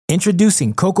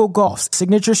Introducing Coco Gauff's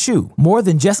signature shoe, more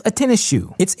than just a tennis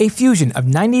shoe. It's a fusion of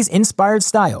 90s-inspired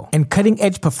style and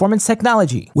cutting-edge performance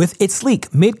technology. With its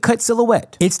sleek mid-cut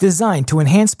silhouette, it's designed to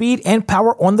enhance speed and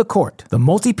power on the court. The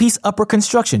multi-piece upper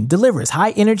construction delivers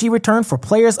high-energy return for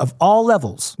players of all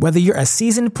levels. Whether you're a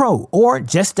seasoned pro or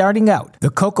just starting out, the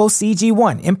Coco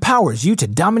CG1 empowers you to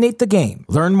dominate the game.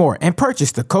 Learn more and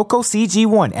purchase the Coco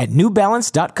CG1 at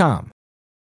NewBalance.com.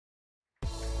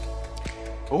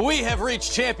 We have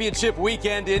reached championship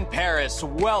weekend in Paris.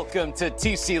 Welcome to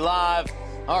TC Live,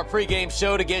 our pregame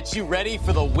show to get you ready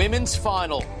for the women's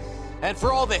final. And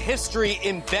for all the history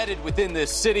embedded within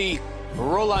this city,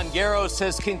 Roland Garros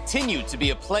has continued to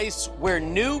be a place where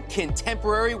new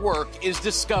contemporary work is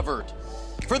discovered.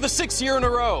 For the 6th year in a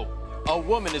row, a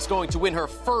woman is going to win her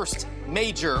first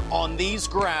major on these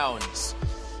grounds.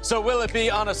 So will it be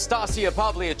Anastasia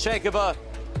Pavlyuchenkova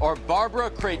or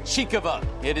Barbara Krejcikova?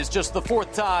 It is just the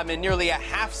 4th time in nearly a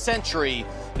half century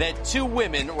that two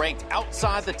women ranked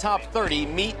outside the top 30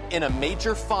 meet in a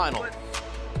major final.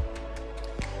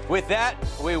 With that,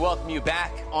 we welcome you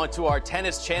back onto our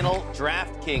Tennis Channel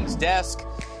DraftKings desk.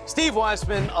 Steve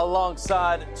Weissman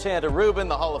alongside Chanda Rubin,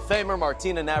 the Hall of Famer,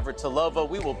 Martina Navratilova.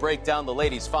 We will break down the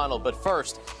ladies' final, but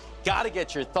first, got to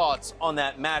get your thoughts on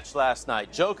that match last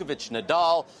night. Djokovic,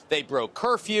 Nadal, they broke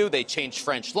curfew, they changed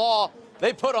French law.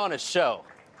 They put on a show.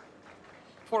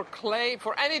 For clay,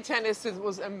 for any tennis, it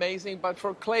was amazing. But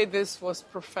for clay, this was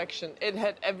perfection. It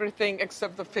had everything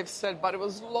except the 5th set, but it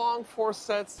was long 4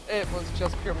 sets. It was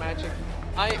just pure magic.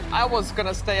 I was going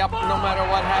to stay up no matter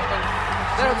what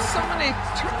happened. There are so many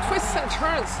twists and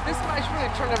turns. This match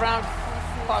really turned around.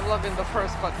 5-love in the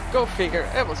first, but go figure.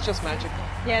 It was just magical.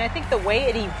 Yeah, and I think the way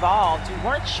it evolved, we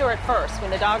weren't sure at first.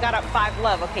 When Nadal got up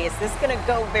 5-love, okay, is this going to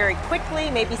go very quickly,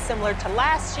 maybe similar to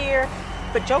last year?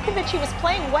 But Djokovic, he was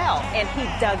playing well, and he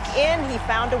dug in. He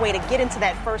found a way to get into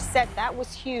that first set. That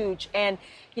was huge. And,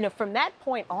 you know, from that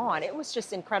point on, it was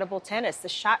just incredible tennis. The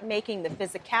shot making, the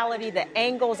physicality, the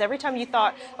angles. Every time you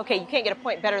thought, okay, you can't get a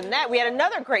point better than that, we had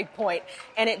another great point.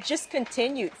 And it just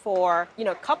continued for, you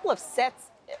know, a couple of sets,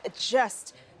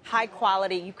 just high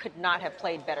quality. You could not have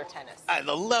played better tennis.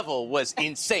 The level was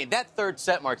insane. That 3rd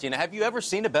set, Martina, have you ever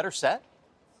seen a better set?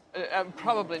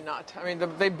 Probably not. I mean,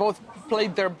 they both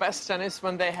played their best tennis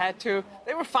when they had to.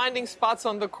 They were finding spots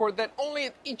on the court that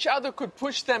only each other could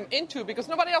push them into because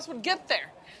nobody else would get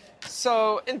there.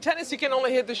 So in tennis, you can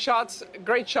only hit the shots,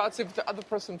 great shots, if the other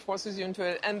person forces you into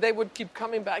it. And they would keep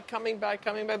coming back.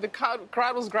 The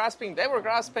crowd was grasping. They were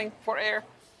grasping for air.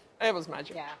 It was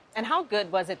magic. Yeah. And how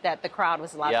good was it that the crowd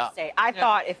was allowed to stay? I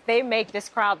thought if they make this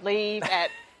crowd leave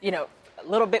at, you know, a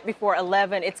little bit before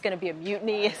 11, it's going to be a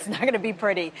mutiny. It's not going to be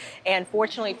pretty. And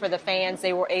fortunately for the fans,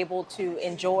 they were able to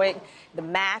enjoy the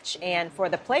match, and for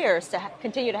the players to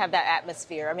continue to have that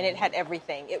atmosphere. I mean, it had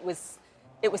everything. It was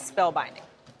spellbinding.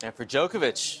 And for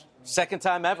Djokovic, 2nd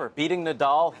time ever beating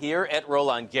Nadal here at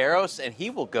Roland Garros, and he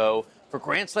will go for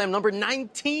Grand Slam number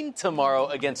 19 tomorrow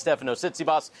against Stefanos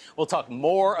Tsitsipas. We'll talk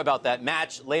more about that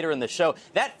match later in the show.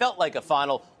 That felt like a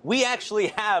final. We actually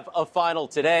have a final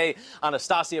today.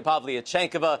 Anastasia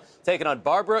Pavlyuchenkova taking on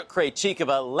Barbara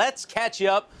Krejcikova. Let's catch you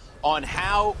up on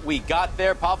how we got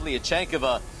there.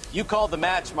 Pavlyuchenkova, you called the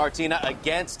match, Martina,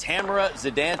 against Tamara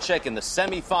Zidansek in the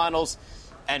semifinals,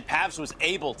 and Pavs was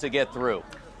able to get through.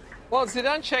 Well,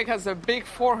 Zidansek has a big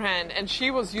forehand, and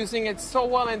she was using it so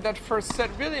well in that first set,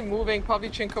 really moving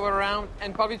Pavlyuchenkova around.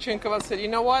 And Pavlyuchenkova said, you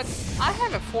know what? I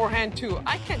have a forehand, too.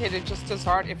 I can hit it just as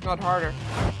hard, if not harder.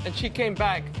 And she came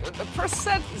back. The first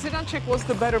set, Zidansek was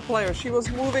the better player. She was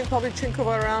moving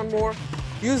Pavlyuchenkova around more,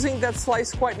 using that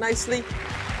slice quite nicely.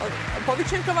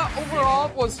 Pavlyuchenkova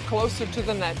overall was closer to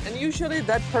the net. And usually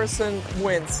that person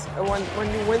wins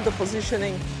when you win the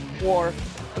positioning war.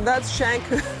 And that's Shank.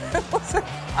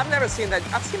 I've never seen that.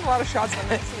 I've seen a lot of shots. I've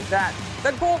never seen that.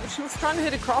 That ball, she was trying to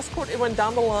hit it cross court. It went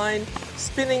down the line,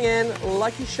 spinning in,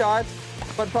 lucky shot.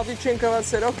 But Pavlyuchenkova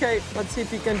said, okay, let's see if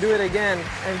he can do it again.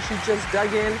 And she just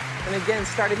dug in and again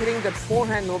started hitting that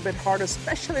forehand a little bit harder,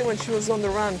 especially when she was on the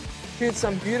run. She hit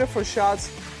some beautiful shots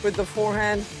with the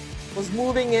forehand, was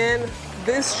moving in.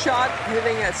 This shot,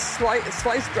 hitting a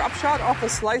slice drop shot off a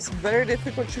slice, very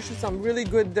difficult. She shot some really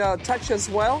good touch as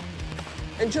well.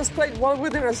 And just played well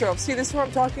within herself. See, this is what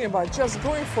I'm talking about. Just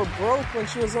going for broke when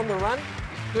she was on the run,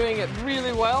 doing it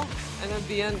really well, and at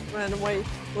the end ran away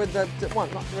with that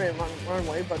one, not really run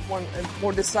away, but one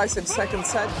more decisive 2nd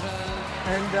set.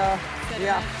 And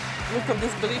look at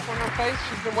this belief on her face.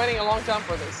 She's been waiting a long time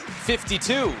for this.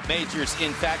 52 majors,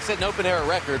 in fact, set an open-air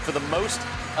record for the most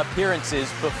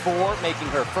appearances before making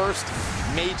her first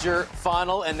major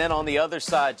final. And then on the other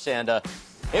side, Chanda,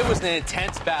 It was an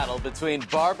intense battle between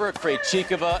Barbara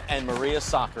Krejcikova and Maria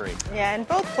Sakkari. Yeah, and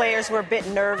both players were a bit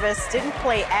nervous, didn't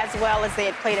play as well as they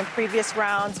had played in previous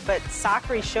rounds, but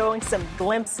Sakkari showing some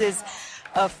glimpses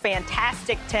of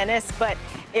fantastic tennis, but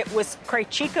it was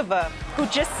Krejcikova who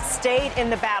just stayed in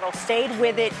the battle, stayed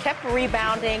with it, kept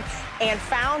rebounding, and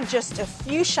found just a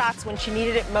few shots when she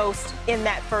needed it most in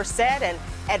that first set, and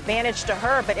advantage to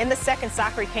her. But in the second,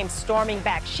 Sakkari came storming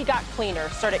back. She got cleaner,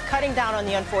 started cutting down on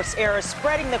the unforced errors,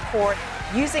 spreading the court,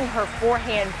 using her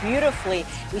forehand beautifully.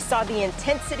 We saw the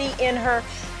intensity in her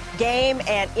game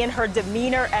and in her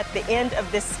demeanor at the end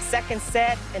of this second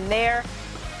set, and there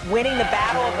winning the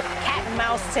battle of cat and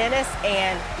mouse tennis,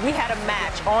 and we had a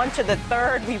match. On to the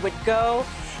third we would go,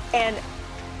 and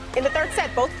in the third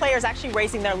set, both players actually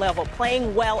raising their level,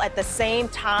 playing well at the same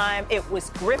time. It was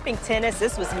gripping tennis.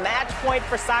 This was match point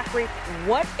for Sakkari.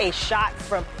 What a shot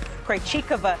from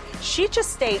Krejcikova. She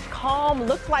just stayed calm,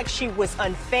 looked like she was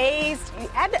unfazed. You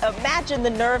had to imagine the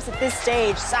nerves at this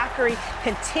stage. Sakkari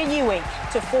continuing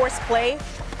to force play,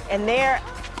 and there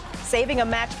saving a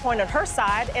match point on her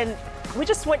side. And we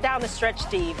just went down the stretch,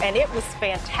 Steve, and it was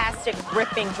fantastic,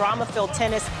 gripping, drama-filled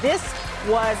tennis. This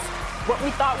was what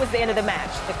we thought was the end of the match.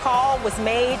 The call was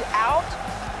made out,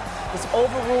 was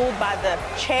overruled by the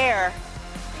chair.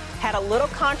 Had a little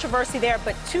controversy there,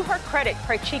 but to her credit,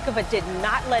 Krejcikova did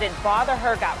not let it bother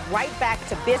her, got right back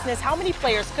to business. How many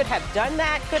players could have done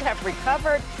that, could have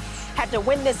recovered? Had to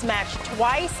win this match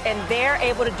twice, and they're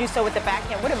able to do so with the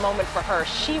backhand. What a moment for her.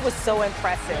 She was so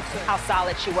impressive how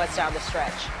solid she was down the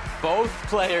stretch. Both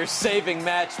players saving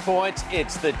match points.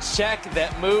 It's the Czech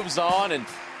that moves on and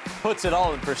puts it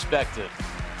all in perspective.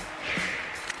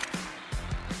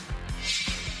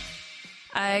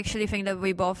 I actually think that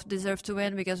we both deserve to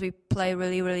win because we play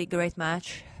really, really great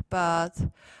match. But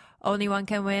only one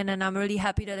can win, and I'm really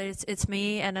happy that it's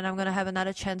me, and then I'm going to have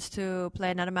another chance to play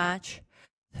another match.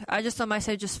 I just told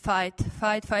myself just fight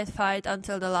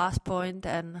until the last point,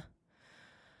 and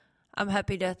I'm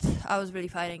happy that I was really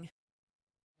fighting.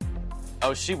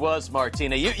 Oh, she was,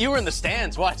 Martina. You were in the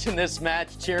stands watching this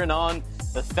match, cheering on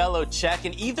the fellow Czech,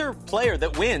 and either player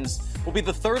that wins will be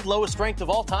the third lowest ranked of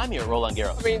all time here at Roland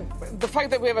Garros. I mean, the fact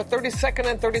that we have a 32nd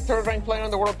and 33rd ranked player in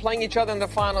the world playing each other in the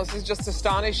finals is just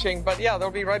astonishing. But yeah,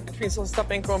 they'll be right between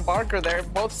Ostapenko and Barker there,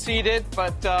 both seeded.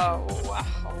 But wow,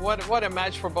 what a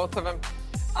match for both of them.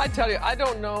 I tell you, I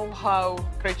don't know how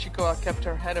Krejcikova kept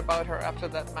her head about her after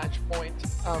that match point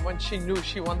when she knew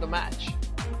she won the match,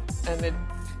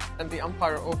 and the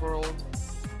umpire overruled.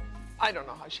 I don't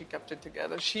know how she kept it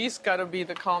together. She's got to be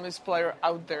the calmest player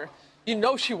out there. You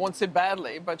know she wants it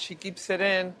badly, but she keeps it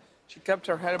in. She kept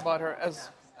her head about her.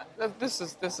 This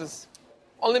is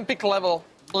Olympic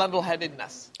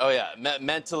level-headedness. Oh, yeah,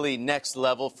 mentally next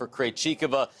level for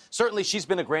Krejcikova. Certainly she's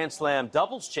been a Grand Slam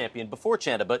doubles champion before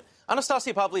Chanda, but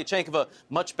Anastasia Pavlyuchenkova,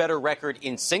 much better record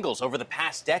in singles over the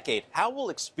past decade. How will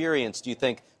experience, do you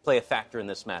think, play a factor in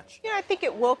this match? Yeah, I think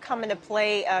it will come into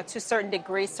play to a certain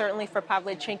degree, certainly for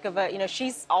Pavlyuchenkova. You know,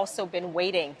 she's also been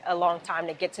waiting a long time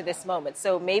to get to this moment.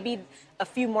 So maybe a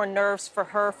few more nerves for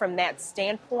her from that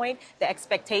standpoint. The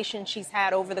expectation she's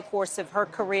had over the course of her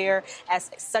career as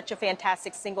such a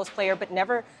fantastic singles player, but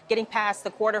never getting past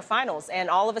the quarterfinals. And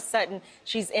all of a sudden,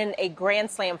 she's in a Grand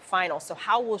Slam final. So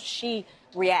how will she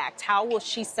react? How will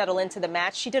she settle into the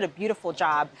match? She did a beautiful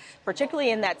job, particularly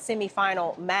in that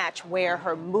semifinal match where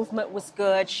her movement was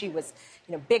good. She was,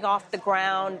 big off the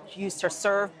ground, used her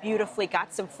serve beautifully,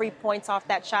 got some free points off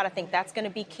that shot. I think that's going to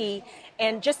be key.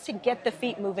 And just to get the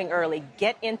feet moving early,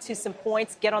 get into some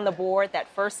points, get on the board that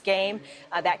first game,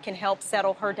 that can help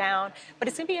settle her down. But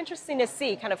it's going to be interesting to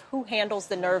see kind of who handles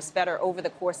the nerves better over the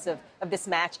course of this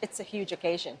match. It's a huge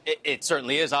occasion. It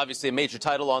certainly is. Obviously a major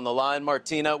title on the line.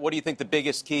 Martina, what do you think the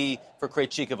biggest key for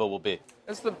Krejcikova will be?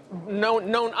 It's the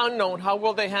known unknown. How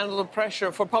will they handle the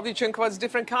pressure? For Pavlyuchenkova, it's a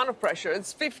different kind of pressure.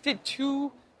 It's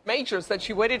 52 majors that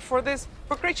she waited for this.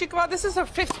 For Krejcikova, this is her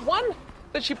fifth one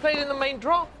that she played in the main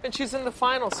draw, and she's in the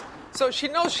finals. So she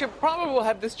knows she probably will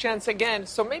have this chance again.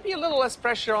 So maybe a little less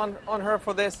pressure on her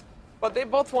for this. But they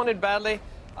both want it badly.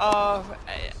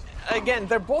 Again,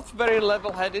 they're both very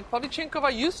level-headed.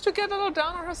 Pavlyuchenkova used to get a little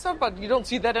down on herself, but you don't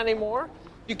see that anymore.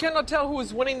 You cannot tell who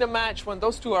is winning the match when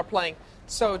those two are playing.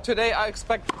 So today I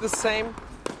expect the same.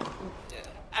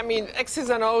 I mean, X's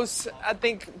and O's, I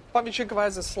think Pavlyuchenkova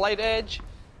has a slight edge,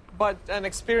 but an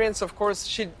experience, of course,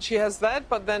 she has that.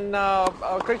 But then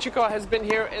Krejcikova has been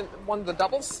here and won the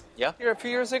doubles here a few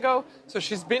years ago. So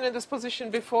she's been in this position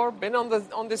before, been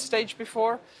on this stage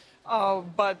before.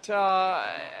 But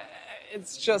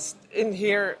it's just in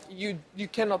here, you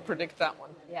cannot predict that one.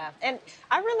 Yeah, and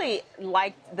I really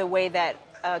liked the way that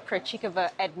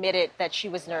Krejcikova admitted that she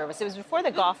was nervous. It was before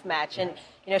the golf match, and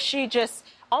she just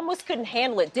almost couldn't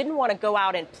handle it, didn't want to go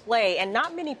out and play, and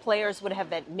not many players would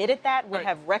have admitted that, would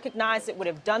have recognized it, would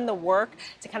have done the work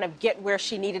to kind of get where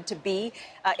she needed to be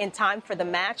in time for the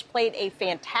match, played a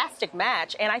fantastic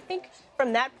match, and I think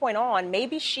from that point on,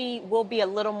 maybe she will be a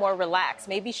little more relaxed.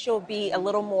 Maybe she'll be a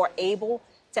little more able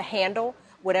to handle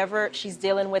whatever she's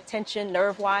dealing with, tension,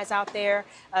 nerve-wise out there,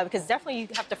 because definitely you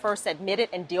have to first admit it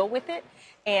and deal with it.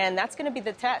 And that's going to be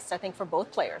the test, I think, for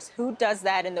both players. Who does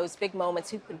that in those big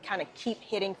moments? Who can kind of keep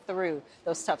hitting through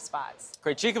those tough spots?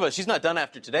 Krejcikova, she's not done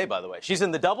after today, by the way. She's in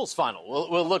the doubles final.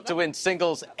 We'll look to win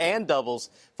singles and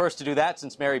doubles. First to do that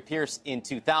since Mary Pierce in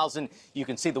 2000. You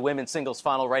can see the women's singles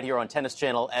final right here on Tennis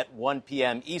Channel at 1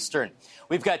 p.m. Eastern.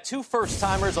 We've got 2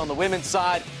 first-timers on the women's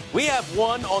side. We have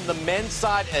one on the men's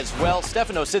side as well.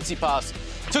 Stefanos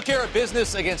Tsitsipas took care of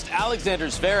business against Alexander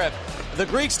Zverev. The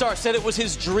Greek star said it was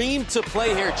his dream to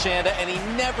play here, Chanda, and he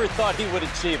never thought he would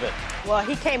achieve it. Well,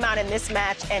 he came out in this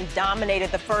match and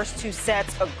dominated the first 2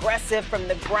 sets, aggressive from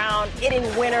the ground, hitting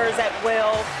winners at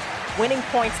will, winning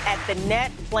points at the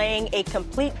net, playing a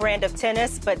complete brand of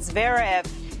tennis. But Zverev,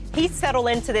 he settled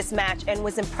into this match and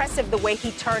was impressive the way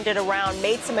he turned it around,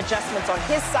 made some adjustments on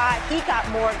his side. He got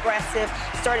more aggressive,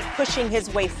 started pushing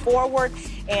his way forward.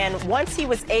 And once he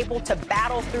was able to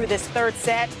battle through this third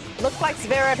set, looked like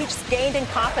Zverev, he just gained in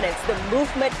confidence. The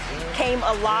movement came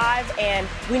alive, and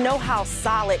we know how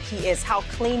solid he is, how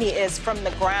clean he is from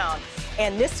the ground.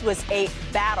 And this was a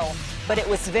battle, but it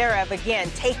was Zverev, again,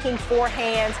 taking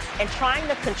forehands and trying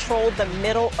to control the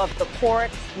middle of the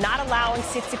court, not allowing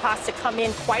Tsitsipas to come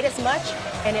in quite as much,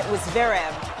 and it was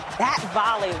Zverev. That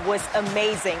volley was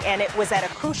amazing, and it was at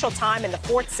a crucial time in the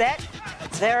 4th set.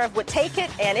 Zverev would take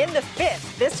it, and in the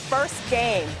 5th, this first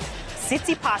game,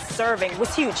 Tsitsipas serving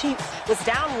was huge. He was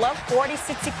down love 40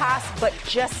 Tsitsipas, but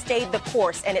just stayed the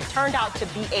course, and it turned out to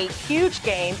be a huge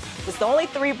game. It was the only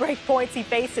 3 break points he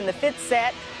faced in the 5th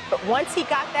set, but once he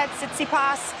got that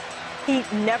Tsitsipas, he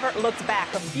never looked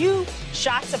back. A few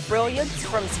shots of brilliance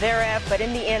from Zverev, but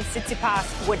in the end,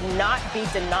 Tsitsipas would not be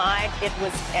denied. It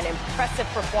was an impressive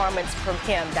performance from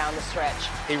him down the stretch.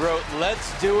 He wrote,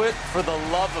 "Let's do it for the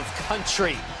love of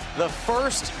country." The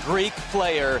first Greek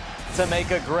player to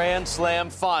make a Grand Slam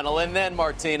final. And then,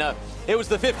 Martina, it was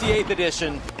the 58th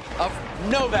edition of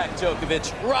Novak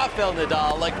Djokovic, Rafael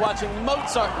Nadal, like watching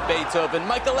Mozart and Beethoven,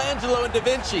 Michelangelo and Da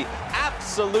Vinci.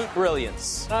 Absolute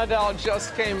brilliance. Nadal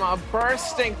just came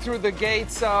bursting through the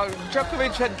gates.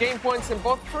 Djokovic had game points in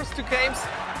both first 2 games.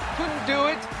 Couldn't do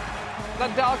it.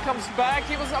 Nadal comes back.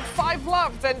 He was up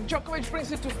 5-love. Then Djokovic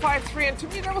brings it to 5-3. And to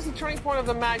me, that was the turning point of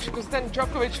the match, because then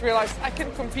Djokovic realized, I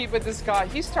can compete with this guy.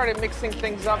 He started mixing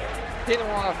things up, hitting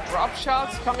a lot of drop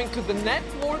shots, coming to the net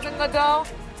more than Nadal,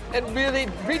 and really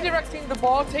redirecting the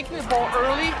ball, taking the ball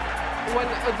early when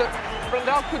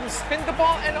Nadal couldn't spin the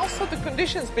ball, and also the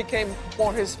conditions became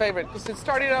more his favorite, because it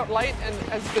started out light, and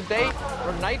as the day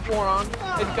or night wore on,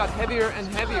 it got heavier and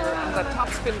heavier, and the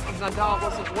topspin of Nadal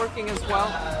wasn't working as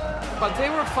well. But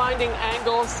they were finding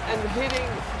angles and hitting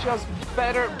just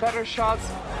better shots.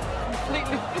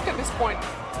 Completely, look at this point.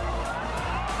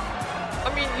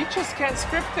 I mean, you just can't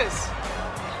script this.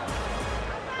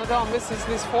 Nadal misses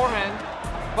this forehand.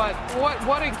 But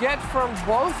what a get from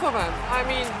both of them. I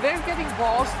mean, they're getting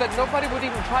balls that nobody would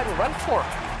even try to run for.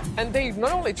 And they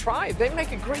not only try, they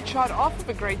make a great shot off of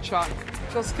a great shot.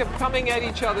 Just kept coming at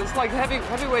each other. It's like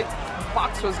heavyweight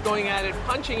boxers going at it,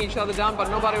 punching each other down, but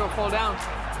nobody will fall down.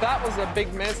 That was a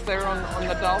big miss there on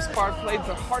Nadal's part. Played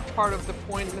the hard part of the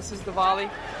point, misses the volley.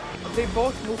 They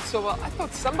both moved so well. I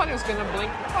thought somebody was going to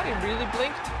blink. Nobody really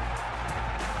blinked.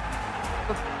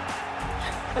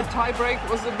 The tie-break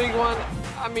was a big one.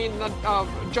 I mean,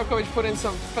 Djokovic put in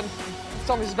some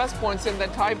of his best points in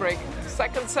that tie-break.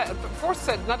 Second set, the 4th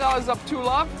set, Nadal is up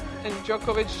 2-love, and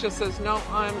Djokovic just says, no,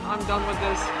 I'm done with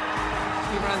this.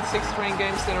 He ran 6 straight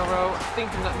games in a row. I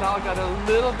think Nadal got a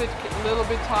little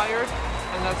bit tired,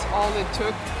 and that's all it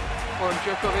took for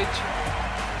Djokovic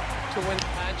to win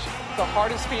the match. The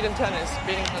hardest feat in tennis,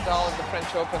 beating Nadal at the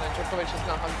French Open, and Djokovic has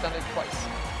now done it twice.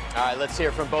 All right, let's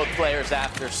hear from both players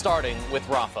after, starting with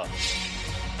Rafa.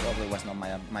 Probably was not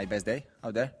my best day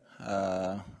out there.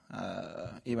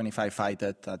 Even if I fight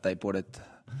it, I put it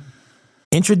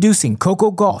Introducing Coco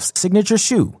Gauff's signature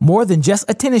shoe, more than just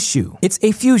a tennis shoe. It's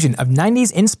a fusion of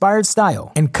 90s-inspired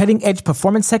style and cutting-edge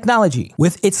performance technology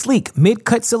with its sleek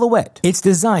mid-cut silhouette. It's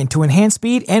designed to enhance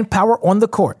speed and power on the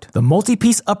court. The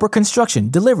multi-piece upper construction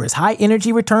delivers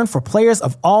high-energy return for players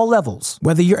of all levels.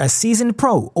 Whether you're a seasoned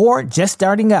pro or just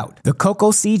starting out, the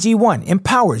Coco CG1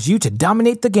 empowers you to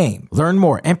dominate the game. Learn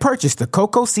more and purchase the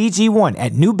Coco CG1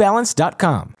 at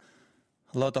NewBalance.com.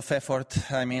 A lot of effort.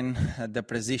 I mean, the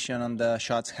precision on the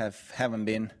shots haven't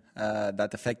been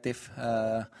that effective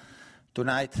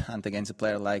tonight, and against a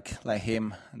player like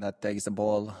him that takes the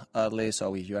ball early.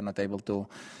 So if you are not able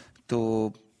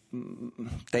to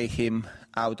take him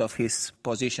out of his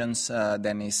positions,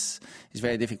 then it's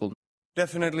very difficult.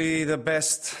 Definitely the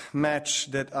best match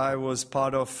that I was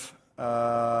part of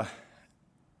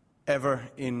ever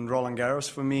in Roland Garros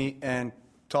for me, and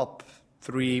top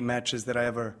 3 matches that I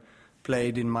ever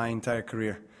played in my entire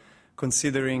career.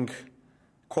 Considering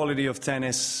quality of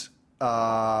tennis,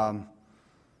 playing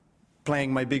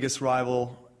my biggest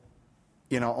rival,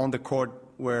 on the court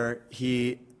where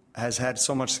he has had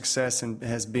so much success and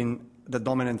has been the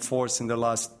dominant force in the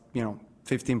last,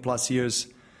 15 plus years,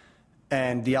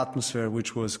 and the atmosphere,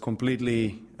 which was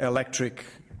completely electric.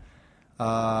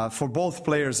 For both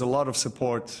players, a lot of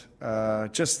support,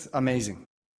 just amazing.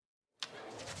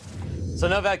 So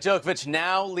Novak Djokovic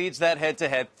now leads that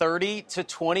head-to-head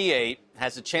 30-28,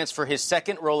 has a chance for his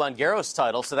second Roland Garros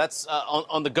title. So that's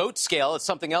on the GOAT scale. It's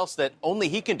something else that only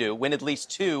he can do, win at least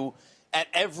 2 at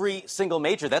every single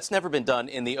major. That's never been done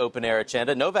in the open era,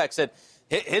 Chanda. Novak said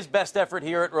his best effort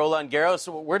here at Roland Garros.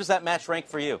 Where does that match rank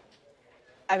for you?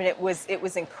 I mean, it was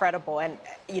incredible. And,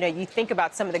 you think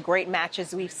about some of the great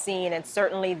matches we've seen, and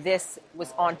certainly this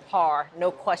was on par, no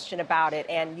question about it.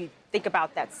 And you think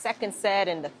about that second set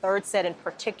and the third set in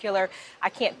particular. I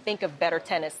can't think of better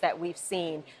tennis that we've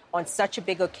seen on such a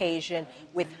big occasion,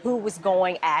 with who was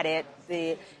going at it,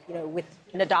 with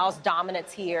Nadal's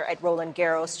dominance here at Roland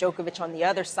Garros, Djokovic on the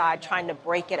other side trying to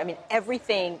break it. I mean,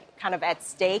 everything kind of at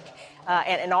stake,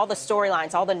 and all the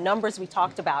storylines, all the numbers we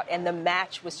talked about, and the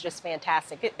match was just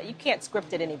fantastic. You can't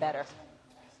script it any better.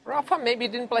 Rafa maybe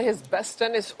didn't play his best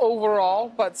tennis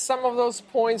overall, but some of those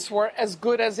points were as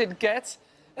good as it gets.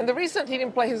 And the reason he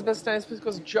didn't play his best tennis was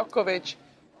because Djokovic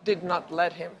did not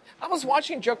let him. I was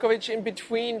watching Djokovic in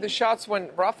between the shots when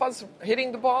Rafa's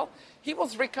hitting the ball. He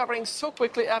was recovering so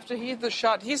quickly after he hit the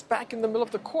shot. He's back in the middle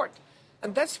of the court.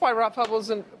 And that's why Rafa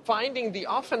wasn't finding the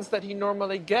offense that he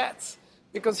normally gets,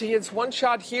 because he hits one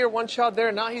shot here, one shot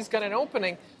there. Now he's got an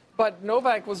opening. But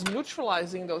Novak was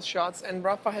neutralizing those shots, and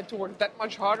Rafa had to work that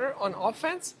much harder on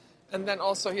offense. And then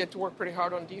also he had to work pretty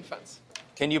hard on defense.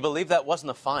 Can you believe that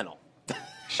wasn't a final?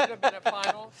 Should have been a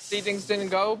final. Seedings didn't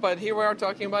go, but here we are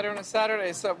talking about it on a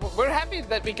Saturday. So we're happy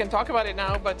that we can talk about it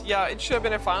now. But yeah, it should have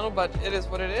been a final, but it is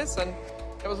what it is, and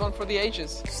it was one for the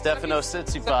ages. Stefanos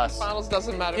Tsitsipas. Finals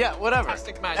doesn't matter. Yeah, whatever.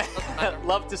 Fantastic match. Doesn't matter.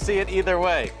 Love to see it either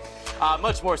way.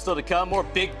 Much more still to come. More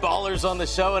big ballers on the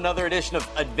show. Another edition of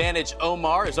Advantage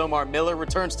Omar as Omar Miller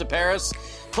returns to Paris.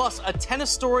 Plus a tennis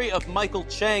story of Michael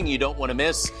Chang you don't want to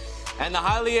miss. And the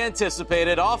highly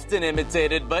anticipated, often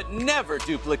imitated, but never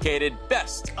duplicated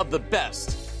best of the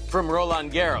best from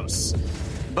Roland Garros.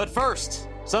 But first,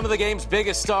 some of the game's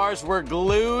biggest stars were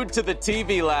glued to the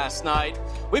TV last night.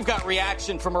 We've got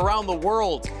reaction from around the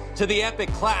world to the epic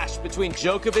clash between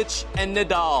Djokovic and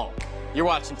Nadal. You're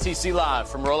watching TC Live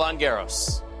from Roland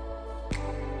Garros.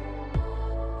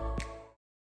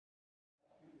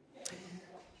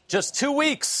 Just 2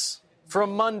 weeks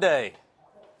from Monday,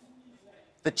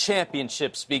 the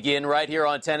championships begin right here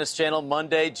on Tennis Channel.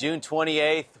 Monday, June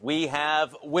 28th, we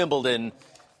have Wimbledon.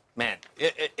 Man,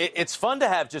 it's fun to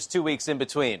have just 2 weeks in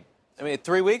between. I mean,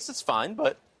 3 weeks, it's fine,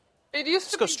 but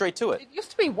let's go straight to it. It used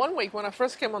to be 1 week when I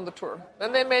first came on the tour.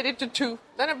 Then they made it to 2.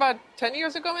 Then about 10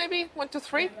 years ago, maybe, went to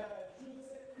 3.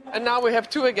 And now we have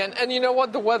 2 again. And you know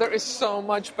what? The weather is so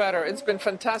much better. It's been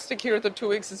fantastic here at the 2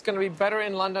 weeks. It's going to be better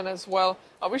in London as well.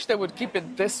 I wish they would keep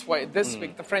it this way, this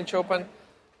week, the French Open.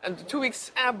 And 2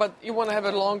 weeks, but you want to have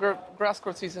a longer grass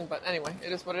court season. But anyway,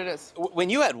 it is what it is.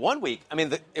 When you had 1 week, I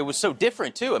mean, it was so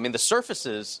different, too. I mean, the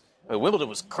surfaces, Wimbledon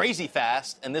was crazy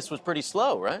fast, and this was pretty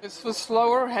slow, right? This was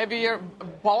slower, heavier.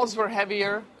 Balls were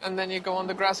heavier. And then you go on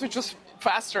the grass, which was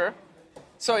faster.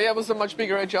 So, yeah, it was a much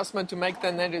bigger adjustment to make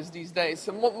than it is these days.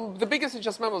 So, the biggest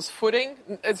adjustment was footing.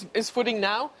 It's footing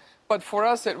now. But for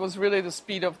us, it was really the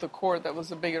speed of the court that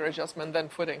was a bigger adjustment than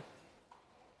footing.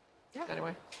 Yeah.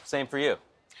 Anyway. Same for you.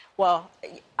 Well,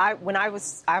 when I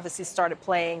obviously started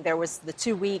playing, there was the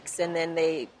 2 weeks, and then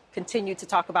they continued to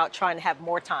talk about trying to have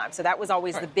more time. So that was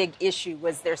always the big issue,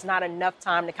 was there's not enough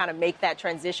time to kind of make that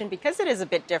transition, because it is a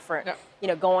bit different,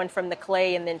 going from the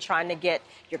clay and then trying to get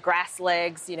your grass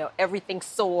legs, everything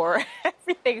sore,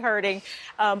 everything hurting.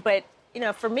 But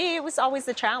for me, it was always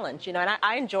the challenge, and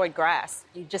I enjoyed grass.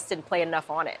 You just didn't play enough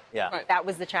on it. Yeah. Right. That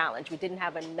was the challenge. We didn't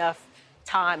have enough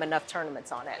time, enough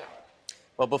tournaments on it.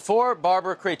 Well, before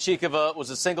Barbara Krejcikova was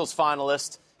a singles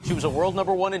finalist, she was a world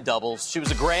number 1 in doubles. She was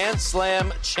a Grand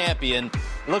Slam champion.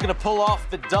 Looking to pull off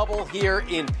the double here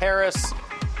in Paris.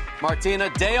 Martina,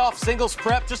 day off singles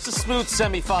prep, just a smooth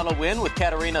semifinal win with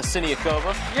Katerina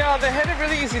Siniakova. Yeah, they had a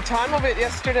really easy time of it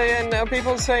yesterday, and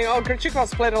people saying,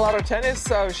 Krejcikova's played a lot of tennis,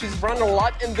 so she's run a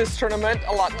lot in this tournament,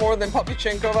 a lot more than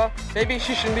Pavlyuchenkova. Maybe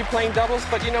she shouldn't be playing doubles,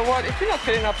 but you know what? If you're not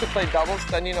fit enough to play doubles,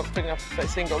 then you're not fit enough to play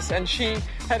singles. And she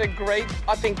had a great,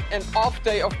 I think, an off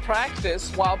day of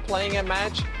practice while playing a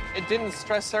match. It didn't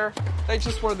stress her. They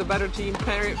just were the better team.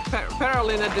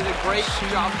 Karolina did a great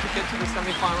job to get to the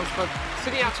semifinals, but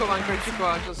Siniakova and Krejcikova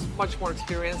are just much more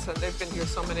experienced, and they've been here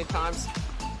so many times.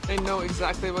 They know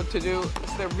exactly what to do.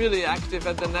 They're really active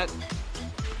at the net.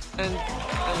 And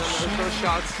then those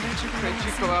shots,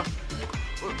 Krejcikova.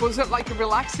 Was it like a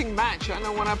relaxing match? I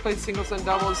know when I played singles and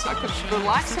doubles, I could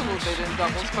relax a little bit in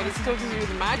doubles, but it still gives you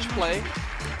the match play.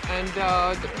 And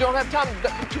don't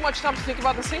have too much time to think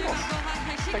about the singles.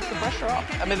 Takes the pressure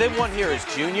off. I mean, they won here as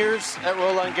juniors at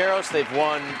Roland Garros. They've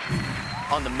won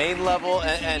on the main level,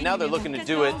 and now they're looking to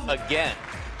do it again.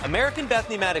 American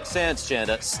Bethany Mattek-Sands,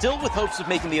 Janda, still with hopes of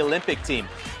making the Olympic team.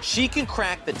 She can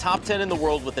crack the top 10 in the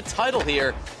world with the title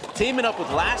here, teaming up with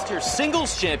last year's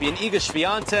singles champion Iga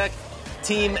Swiatek.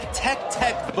 Team Tech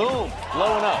Boom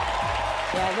blowing up.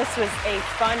 Yeah, this was a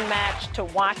fun match to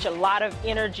watch. A lot of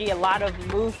energy, a lot of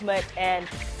movement, and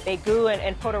Begu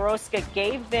and Podoroska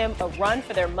gave them a run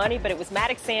for their money, but it was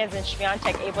Mattek-Sands and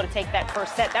Swiatek able to take that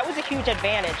first set. That was a huge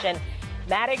advantage, and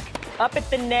Mattek up at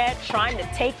the net, trying to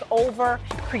take over,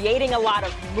 creating a lot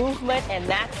of movement, and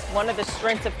that's one of the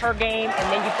strengths of her game.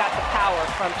 And then you've got the power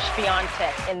from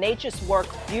Swiatek, and they just work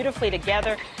beautifully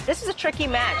together. This is a tricky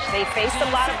match. They faced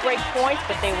a lot of break points,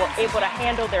 but they were able to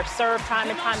handle their serve time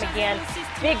and time again.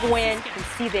 Big win. You can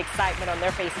see the excitement on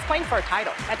their faces. Playing for a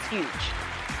title. That's huge.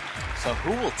 So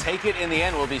who will take it in the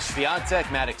end? Will it be Swiatek,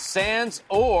 Mattek-Sands,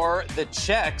 or the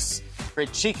Czechs?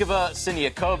 Krejcikova,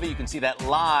 Siniakova. You can see that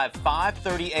live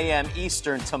 5:30 a.m.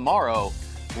 Eastern tomorrow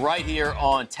right here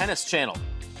on Tennis Channel.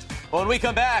 When we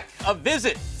come back, a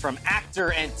visit from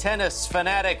actor and tennis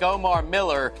fanatic Omar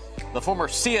Miller. The former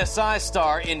CSI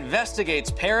star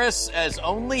investigates Paris as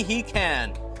only he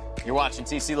can. You're watching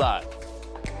TC Live.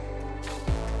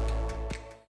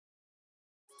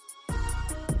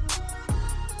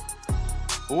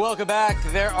 Welcome back.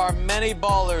 There are many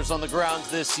ballers on the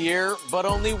grounds this year, but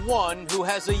only one who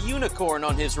has a unicorn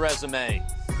on his resume.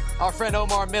 Our friend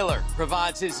Omar Miller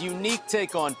provides his unique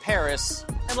take on Paris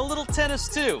and a little tennis,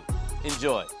 too.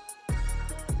 Enjoy.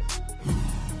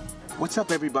 What's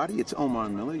up, everybody? It's Omar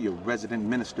Miller, your resident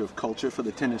minister of culture for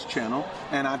the Tennis Channel.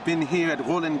 And I've been here at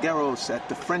Roland Garros at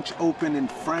the French Open in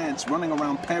France, running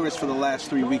around Paris for the last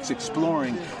 3 weeks,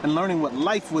 exploring and learning what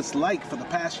life was like for the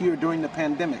past year during the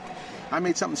pandemic. I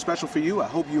made something special for you. I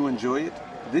hope you enjoy it.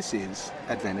 This is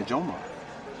Advantage Omar.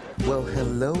 Well,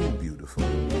 hello, beautiful.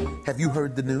 Have you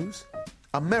heard the news?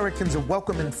 Americans are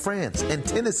welcome in France, and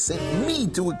tennis sent me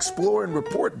to explore and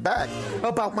report back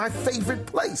about my favorite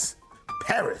place,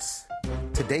 Paris.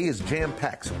 Today is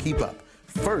jam-packed, so keep up.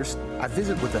 First, I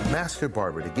visit with a master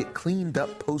barber to get cleaned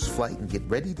up post-flight and get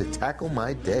ready to tackle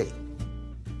my day.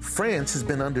 France has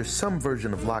been under some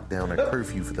version of lockdown or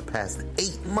curfew for the past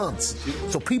 8 months,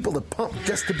 so people are pumped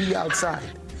just to be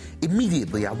outside.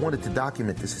 Immediately, I wanted to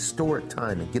document this historic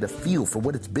time and get a feel for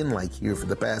what it's been like here for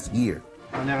the past year.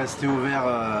 On est resté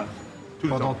ouvert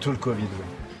pendant tout le Covid.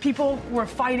 People were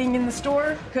fighting in the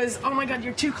store because, oh my God,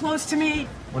 you're too close to me.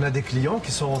 On a des clients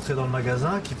qui sont rentrés dans le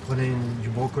magasin, qui prenaient du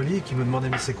brocoli et qui me demandaient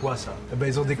mais c'est quoi ça? Eh ben,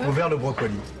 ils ont découvert le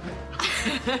brocoli.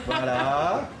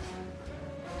 Voilà.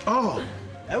 Oh!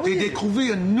 Ah oui. J'ai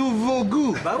découvert un nouveau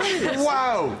goût. Bah oui.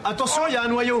 Wow. Attention, il y a un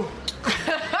noyau.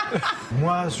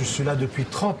 Moi, je suis là depuis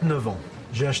 39 ans.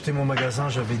 J'ai acheté mon magasin,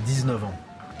 j'avais 19 ans.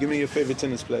 Give me your favorite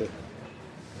tennis player.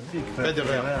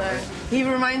 He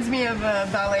reminds me of a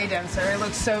ballet dancer. It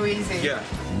looks so easy. Yeah.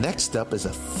 Next up is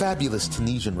a fabulous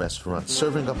Tunisian restaurant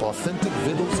serving up authentic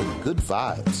vittles and good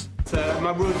vibes.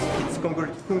 Mabruk, it's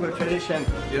congratulations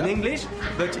in English,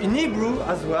 but in Hebrew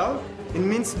as well, it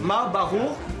means Ma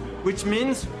Baruch, which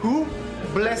means who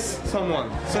bless someone.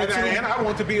 So and I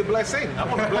want to be a blessing. I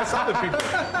want to bless other people.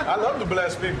 I love to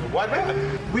bless people. Why not?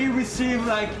 we receive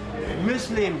like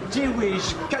Muslim,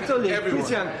 Jewish, Catholic, Everyone.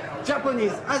 Christian,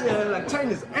 Japanese, other, like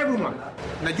Chinese, everyone.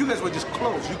 Now you guys were just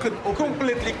closed. You couldn't open.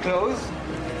 Completely closed.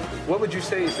 What would you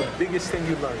say is the biggest thing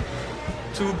you learned?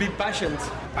 To be patient.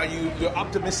 You're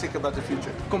optimistic about the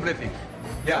future? Completely.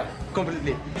 Yeah,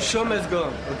 completely. Show must go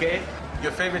on, okay?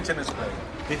 Your favorite tennis player?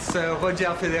 It's Roger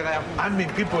Federer. I mean,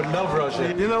 people love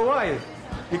Roger. You know why?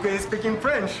 Because he's speaking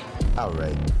French. All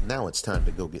right, now it's time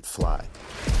to go get fly.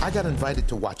 I got invited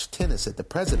to watch tennis at the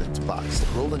President's Box at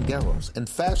Roland Garros, and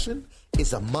fashion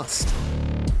is a must.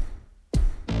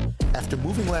 After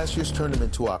moving last year's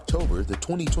tournament to October, the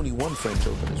 2021 French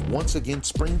Open is once again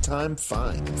springtime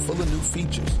fine and full of new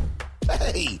features.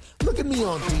 Hey, look at me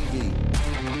on TV.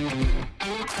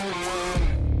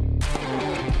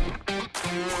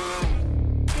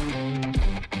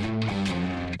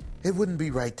 It wouldn't be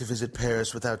right to visit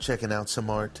Paris without checking out some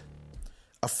art.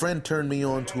 A friend turned me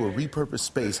on to a repurposed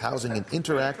space housing an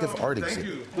interactive art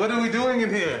exhibit. What are we doing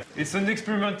in here? It's an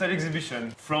experimental exhibition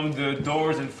from the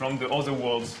doors and from the other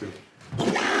worlds.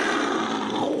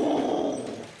 Oh,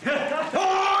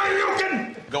 you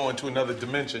can go into another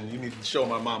dimension. You need to show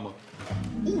my mama.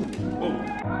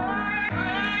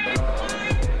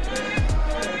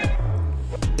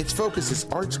 Its focus is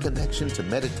art's connection to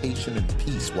meditation and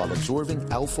peace while absorbing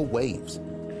alpha waves.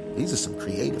 These are some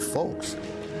creative folks.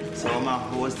 So Omar,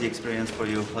 how was the experience for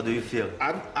you? How do you feel?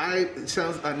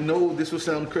 I know this will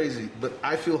sound crazy, but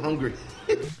I feel hungry.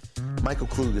 Michael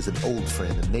Klug is an old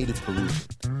friend, a native Peruvian.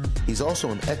 He's also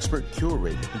an expert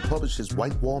curator who publishes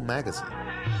White Wall magazine.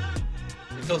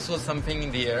 It's also something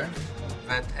in the air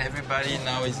that everybody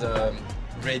now is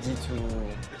ready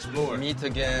to explore, meet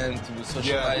again, to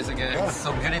socialize again. Yeah. It's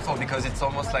so beautiful because it's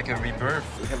almost like a rebirth.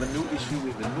 We have a new issue,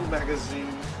 we have a new magazine.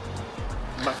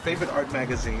 My favorite art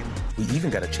magazine. We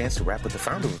even got a chance to rap with the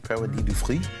founder of Paradis du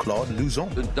Fruit, Claude Luzon.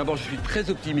 D'abord, je suis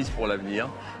très optimiste pour l'avenir.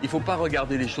 Il ne faut pas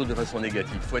regarder les choses de façon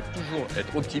négative. Il faut toujours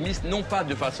être optimiste, non pas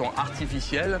de façon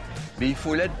artificielle, mais il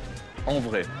faut l'être en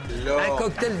vrai. Un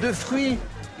cocktail de fruits.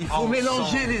 Il faut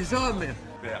mélanger les hommes.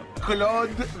 Claude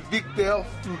Victor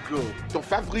Hugo, ton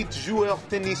favori joueur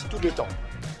tennis tout le temps.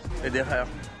 Federer.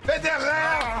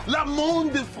 Federer! La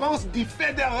monde de France dit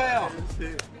Federer!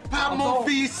 Pas mon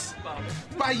fils!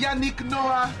 Pas Yannick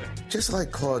Noah! Just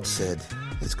like Claude said,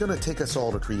 it's going to take us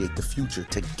all to create the future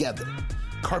together.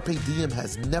 Carpe diem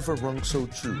has never rung so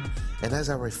true. And as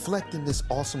I reflect in this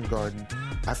awesome garden,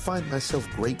 I find myself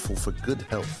grateful for good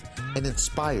health and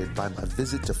inspired by my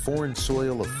visit to foreign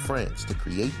soil of France to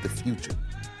create the future.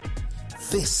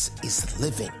 This is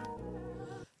living.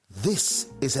 This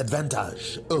is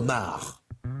advantage, Omar.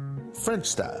 French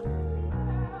style.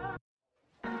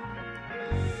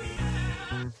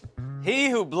 He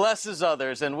who blesses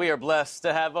others, and we are blessed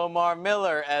to have Omar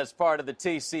Miller as part of the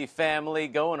TC family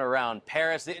going around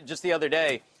Paris. Just the other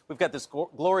day, we've got this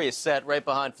glorious set right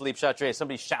behind Philippe Chatrier.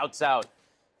 Somebody shouts out,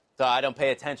 so I don't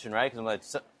pay attention, right? Because I'm like,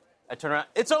 I turn around,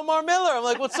 it's Omar Miller. I'm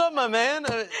like, what's up, my man?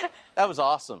 That was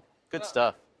awesome. Good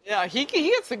stuff. Yeah, he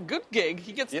gets a good gig.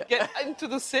 He gets to get into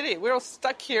the city. We're all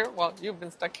stuck here. Well, you've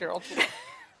been stuck here also.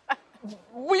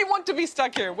 We want to be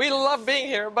stuck here. We love being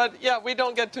here, but yeah, we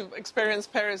don't get to experience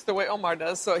Paris the way Omar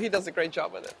does, so he does a great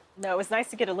job with it. No, it was nice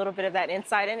to get a little bit of that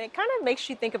insight, and it kind of makes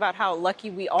you think about how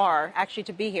lucky we are actually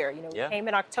to be here. You know, we came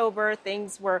in October,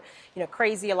 things were,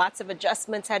 crazy, lots of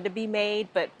adjustments had to be made,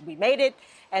 but we made it.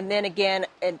 And then again,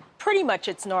 and pretty much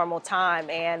it's normal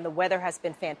time, and the weather has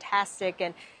been fantastic,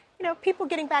 and people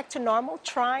getting back to normal,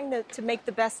 trying to make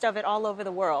the best of it all over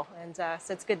the world, and so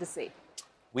it's good to see.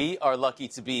 We are lucky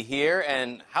to be here,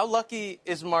 and how lucky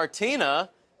is Martina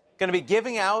going to be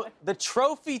giving out the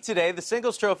trophy today, the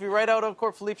singles trophy, right out on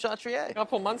court, Philippe Chatrier? A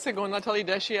couple months ago, Natalie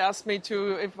Deschy asked me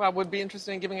if I would be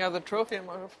interested in giving out the trophy. I'm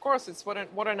like, of course, it's what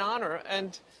an honor.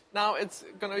 And now it's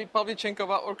going to be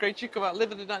Pavlyuchenkova or Krejcikova.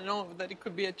 Little did I know that it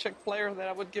could be a Czech player that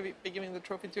I would be giving the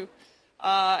trophy to.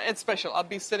 It's special. I'll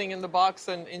be sitting in the box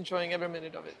and enjoying every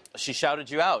minute of it. She shouted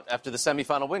you out after the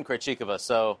semifinal win, Krejcikova,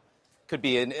 so could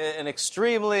be an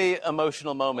extremely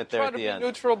emotional moment there at the end.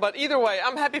 Neutral, but either way,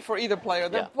 I'm happy for either player.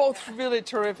 They're both really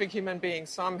terrific human beings,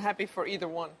 so I'm happy for either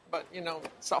one. But,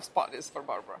 soft spot is for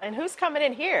Barbara. And who's coming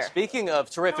in here? Speaking of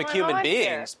terrific human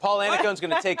beings, Paul Anacone's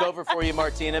going to take over for you,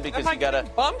 Martina, because you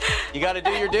got to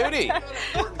do your duty.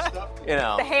 The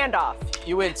handoff.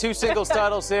 You win 2 singles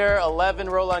titles here, 11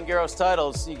 Roland Garros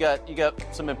titles. You got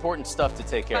some important stuff to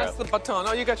take care of. Pass the baton.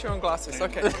 Oh, you got your own glasses.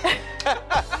 Okay.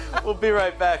 We'll be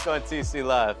right back on TC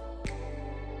Live.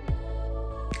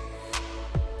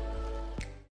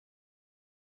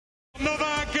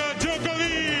 Novak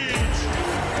Djokovic.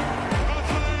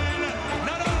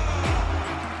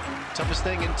 hardest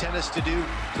thing in tennis to do,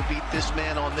 to beat this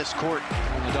man on this court.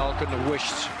 Nadal couldn't have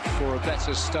wished for a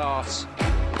better start.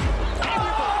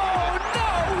 Oh, no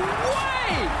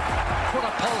way! What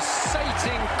a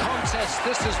pulsating contest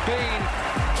this has been.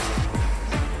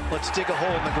 Let's dig a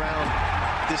hole in the ground.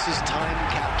 This is time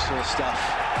capsule stuff.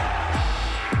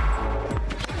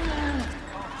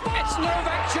 It's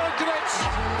Novak Djokovic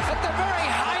at the very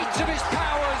height of his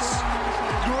powers.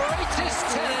 Greatest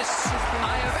tennis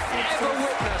I have ever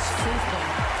witnessed.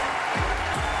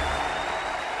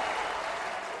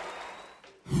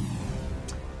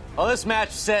 Well, this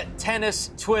match set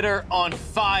tennis Twitter on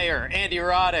fire. Andy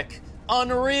Roddick,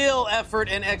 unreal effort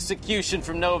and execution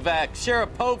from Novak.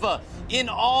 Sharapova, in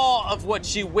awe of what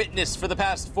she witnessed for the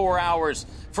past 4 hours.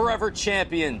 Forever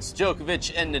champions,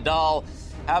 Djokovic and Nadal.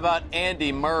 How about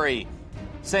Andy Murray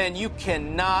saying you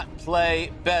cannot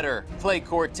play better clay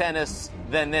court tennis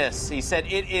than this? He said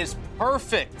it is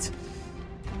perfect.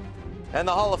 And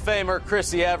the Hall of Famer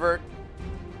Chrissy Evert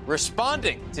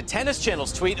responding to Tennis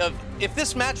Channel's tweet of, if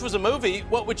this match was a movie,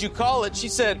 what would you call it? She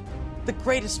said, the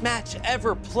greatest match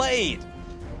ever played.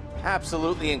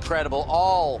 Absolutely incredible.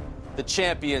 All the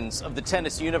champions of the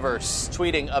tennis universe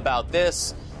tweeting about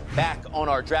this. Back on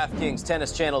our DraftKings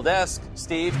Tennis Channel desk,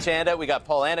 Steve, Chanda, we got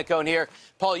Paul Annacone here.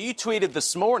 Paul, you tweeted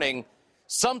this morning,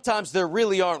 sometimes there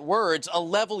really aren't words, a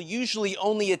level usually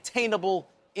only attainable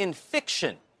in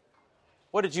fiction.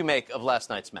 What did you make of last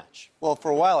night's match? Well,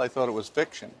 for a while I thought it was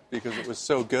fiction because it was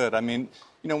so good. I mean,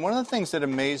 you know, one of the things that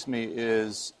amazed me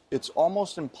is it's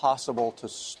almost impossible to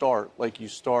start like you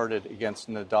started against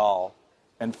Nadal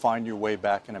and find your way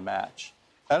back in a match.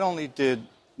 Not only did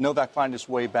Novak find his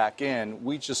way back in,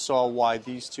 we just saw why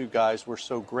these two guys were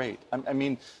so great. I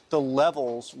mean, the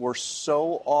levels were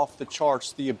so off the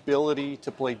charts. The ability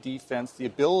to play defense, the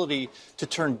ability to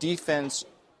turn defense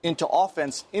into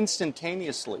offense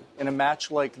instantaneously in a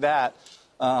match like that.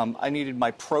 I needed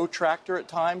my protractor at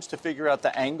times to figure out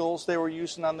the angles they were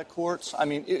using on the courts. I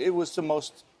mean, it was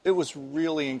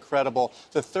really incredible.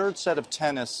 The third set of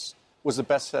tennis was the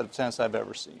best set of tennis I've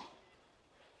ever seen.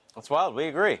 That's wild. We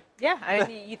agree. Yeah, I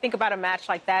mean, you think about a match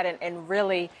like that and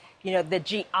really, you know, the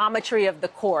geometry of the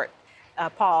court,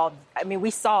 Paul, I mean,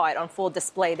 we saw it on full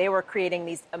display. They were creating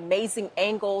these amazing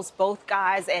angles, both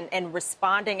guys, and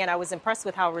responding. And I was impressed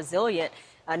with how resilient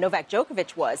Novak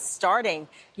Djokovic was, starting,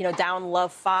 you know, down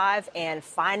love 5 and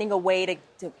finding a way to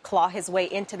claw his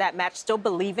way into that match, still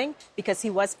believing because he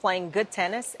was playing good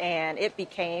tennis, and it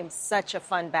became such a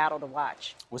fun battle to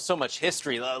watch. With so much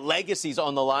history, legacies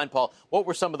on the line, Paul, what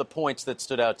were some of the points that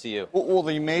stood out to you? Well,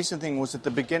 the amazing thing was at the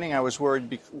beginning I was worried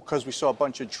because we saw a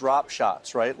bunch of drop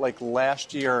shots, right? Like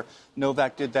last year,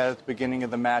 Novak did that at the beginning of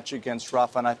the match against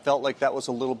Rafa, and I felt like that was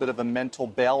a little bit of a mental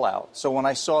bailout. So when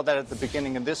I saw that at the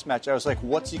beginning of this match, I was like,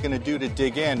 what's he going to do to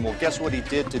dig in? Well, guess what he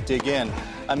did to dig in?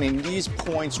 I mean, these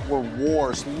points were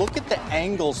wars. Look at the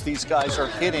angles these guys are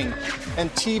hitting. And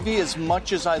TV, as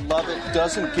much as I love it,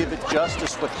 doesn't give it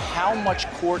justice with how much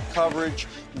court coverage,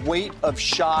 weight of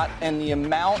shot, and the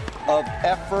amount of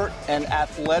effort and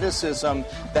athleticism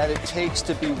that it takes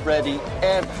to be ready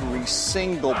every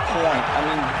single point. I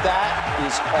mean, that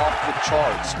is off the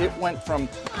charts. It went from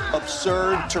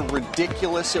absurd to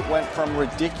ridiculous. It went from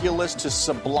ridiculous to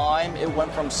sublime. It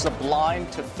went from sublime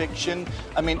to fiction.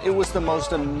 I mean, it was the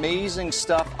most amazing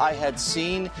stuff I had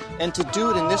seen. And to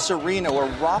do it in this arena where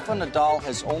Rafa Nadal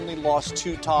has only lost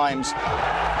 2 times,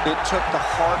 it took the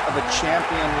heart of a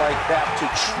champion like that to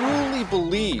truly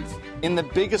believe in the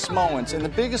biggest moments. In the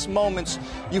biggest moments,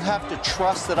 you have to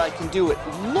trust that I can do it.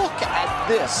 Look at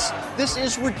this. This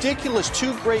is ridiculous.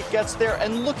 2 great gets there,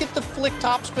 and look at the flick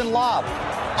topspin lob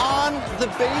on the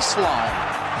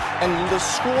baseline. And the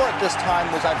score at this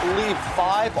time was, I believe,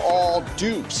 5-all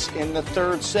deuce in the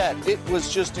third set. It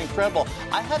was just incredible.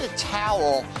 I had a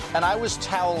towel, and I was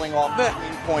toweling off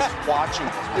between points watching.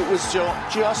 It was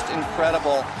just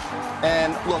incredible.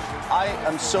 And look, I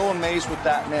am so amazed with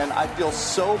that man. I feel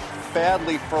so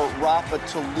badly for Rafa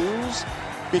to lose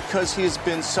because he has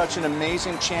been such an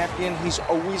amazing champion. He's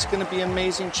always going to be an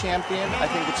amazing champion. I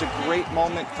think it's a great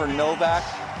moment for Novak.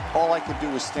 All I could do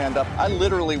was stand up. I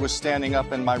literally was standing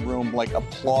up in my room, like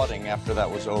applauding after that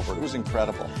was over. It was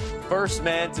incredible. First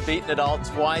man to beat Nadal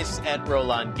twice at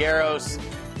Roland Garros.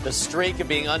 The streak of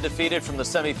being undefeated from the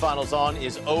semifinals on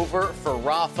is over for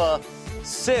Rafa.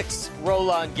 6th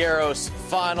Roland Garros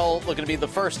final, looking to be the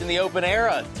first in the Open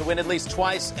era to win at least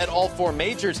twice at all 4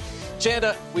 majors.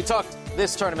 Chanda, we talked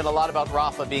this tournament a lot about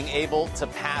Rafa being able to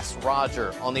pass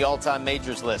Roger on the all-time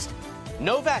majors list.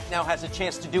 Novak now has a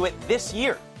chance to do it this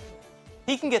year.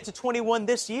 He can get to 21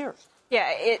 this year. Yeah,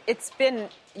 it's been,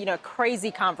 a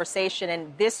crazy conversation.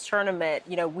 And this tournament,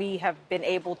 we have been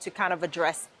able to kind of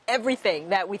address everything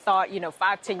that we thought,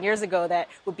 5-10 years ago that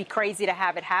would be crazy to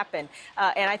have it happen.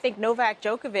 And I think Novak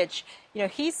Djokovic,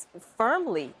 he's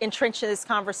firmly entrenched in this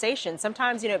conversation.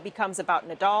 Sometimes, it becomes about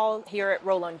Nadal here at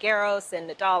Roland Garros and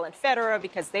Nadal and Federer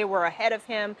because they were ahead of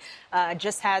him,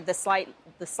 just had the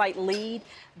slight lead.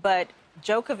 But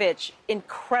Djokovic,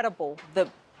 incredible. The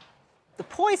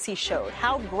poise he showed,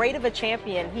 how great of a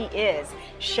champion he is,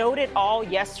 showed it all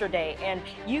yesterday. And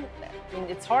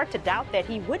it's hard to doubt that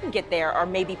he wouldn't get there or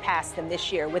maybe past them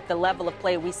this year with the level of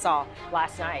play we saw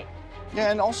last night. Yeah,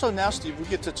 and also now, Steve, we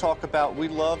get to talk about, we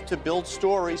love to build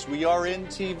stories. We are in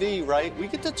TV, right? We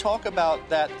get to talk about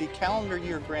that the calendar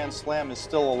year Grand Slam is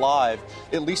still alive,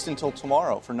 at least until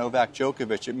tomorrow for Novak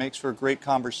Djokovic. It makes for a great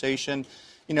conversation.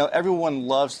 Everyone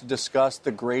loves to discuss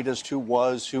the greatest, who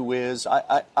was, who is.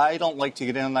 I don't like to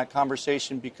get in on that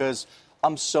conversation because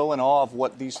I'm so in awe of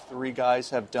what these three guys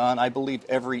have done. I believe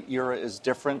every era is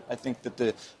different. I think that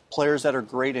the players that are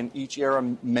great in each era,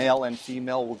 male and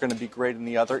female, were going to be great in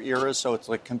the other eras. So it's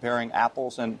like comparing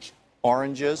apples and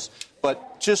oranges.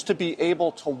 But just to be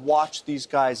able to watch these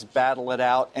guys battle it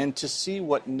out and to see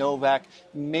what Novak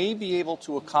may be able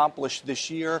to accomplish this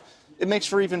year, it makes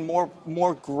for even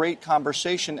more great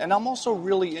conversation. And I'm also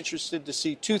really interested to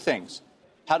see two things.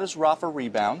 How does Rafa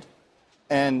rebound?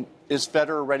 And is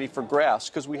Federer ready for grass?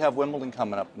 Because we have Wimbledon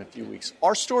coming up in a few weeks.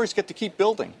 Our stories get to keep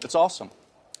building. It's awesome.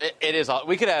 It is.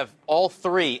 We could have all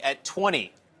three at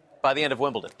 20 by the end of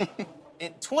Wimbledon.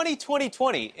 In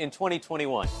 2020 in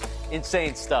 2021.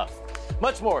 Insane stuff.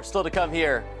 Much more still to come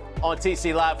here on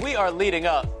TC Live. We are leading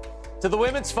up to the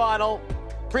women's final.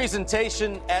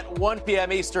 Presentation at 1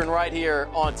 p.m. Eastern right here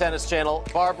on Tennis Channel.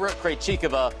 Barbara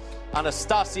Krejcikova,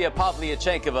 Anastasia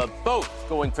Pavlyuchenkova, both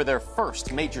going for their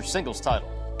first major singles title.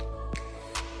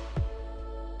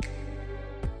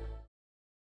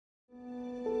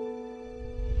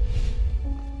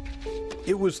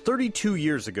 It was 32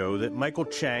 years ago that Michael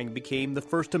Chang became the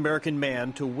first American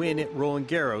man to win at Roland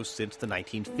Garros since the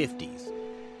 1950s.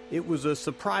 It was a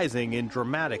surprising and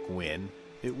dramatic win.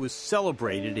 It was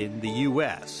celebrated in the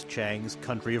U.S., Chang's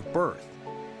country of birth.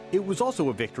 It was also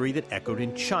a victory that echoed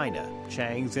in China,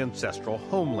 Chang's ancestral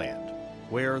homeland,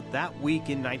 where that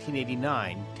week in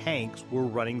 1989, tanks were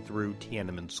running through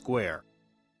Tiananmen Square.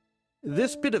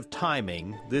 This bit of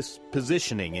timing, this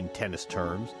positioning in tennis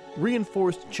terms,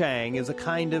 reinforced Chang as a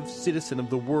kind of citizen of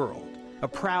the world, a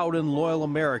proud and loyal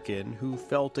American who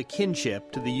felt a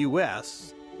kinship to the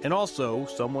U.S., and also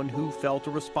someone who felt a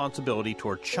responsibility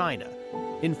toward China,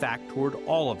 in fact, toward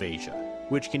all of Asia,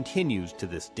 which continues to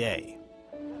this day.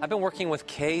 I've been working with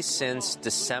Kei since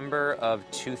December of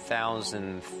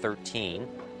 2013,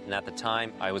 and at the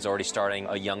time, I was already starting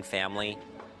a young family,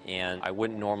 and I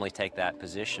wouldn't normally take that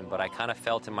position, but I kind of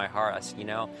felt in my heart, I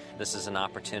said, this is an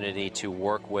opportunity to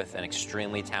work with an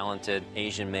extremely talented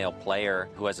Asian male player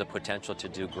who has the potential to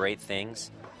do great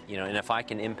things. And if I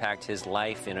can impact his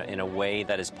life in a way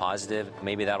that is positive,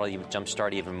 maybe that'll even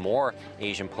jumpstart even more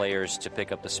Asian players to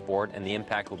pick up the sport, and the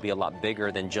impact will be a lot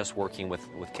bigger than just working with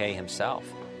Kei himself.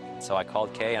 So I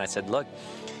called Kei and I said, look,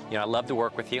 I'd love to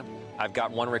work with you. I've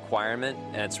got one requirement,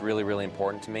 and it's really, really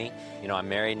important to me. I'm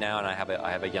married now, and I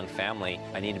have a young family.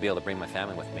 I need to be able to bring my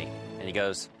family with me. And he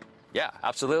goes, yeah,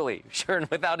 absolutely, sure, and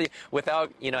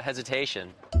without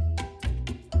hesitation.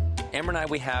 Amber and I,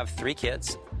 we have 3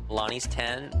 kids. Lonnie's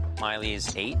 10,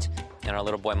 Miley's 8, and our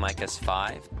little boy Micah's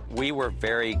 5. We were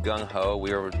very gung-ho.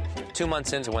 We were 2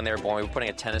 months into when they were born. We were putting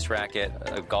a tennis racket,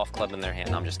 a golf club in their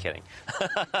hand. No, I'm just kidding.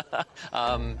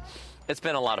 It's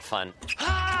been a lot of fun.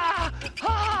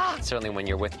 Certainly when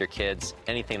you're with your kids,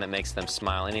 anything that makes them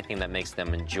smile, anything that makes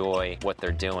them enjoy what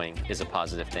they're doing is a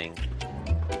positive thing.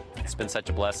 It's been such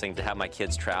a blessing to have my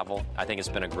kids travel. I think it's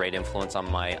been a great influence on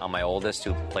my oldest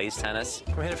who plays tennis.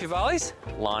 Can we hit a few volleys?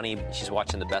 Lonnie, she's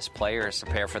watching the best players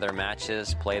prepare for their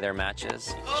matches, play their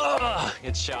matches. Ugh,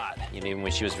 good shot. Even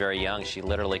when she was very young, she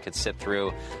literally could sit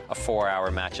through a 4-hour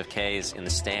match of K's in the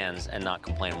stands and not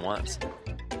complain once.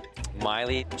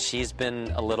 Miley, she's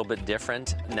been a little bit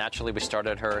different. Naturally, we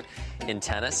started her in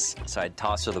tennis, so I'd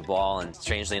toss her the ball, and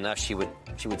strangely enough, she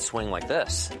would swing like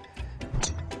this.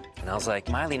 And I was like,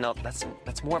 Miley, no, that's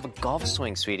more of a golf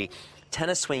swing, sweetie.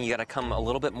 Tennis swing, you got to come a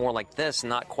little bit more like this,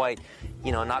 not quite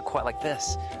like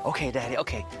this. Okay, Daddy,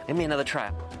 okay, give me another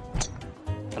try.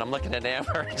 And I'm looking at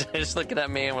Amber, just looking at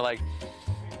me, and we're like,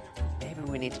 maybe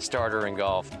we need to start her in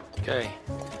golf. Okay.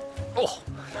 Oh,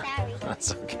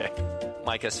 that's okay.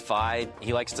 Micah's 5.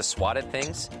 He likes to swat at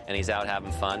things, and he's out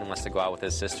having fun and wants to go out with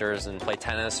his sisters and play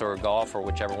tennis or golf or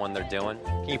whichever one they're doing.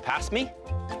 Can you pass me?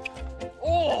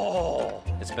 Oh! Oh!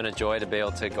 It's been a joy to be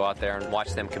able to go out there and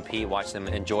watch them compete, watch them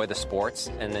enjoy the sports,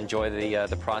 and enjoy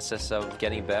the process of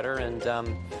getting better. And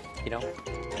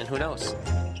and who knows?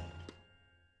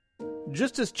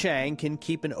 Just as Chang can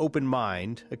keep an open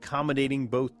mind, accommodating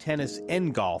both tennis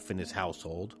and golf in his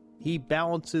household, he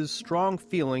balances strong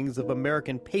feelings of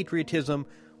American patriotism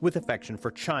with affection for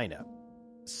China.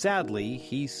 Sadly,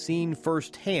 he's seen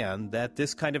firsthand that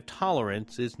this kind of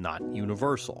tolerance is not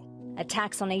universal.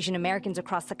 Attacks on Asian Americans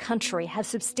across the country have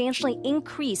substantially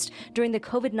increased during the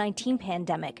COVID-19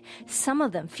 pandemic, some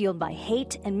of them fueled by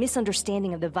hate and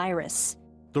misunderstanding of the virus.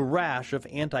 The rash of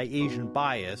anti-Asian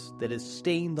bias that has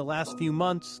stained the last few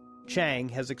months, Chang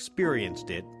has experienced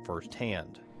it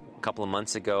firsthand. A couple of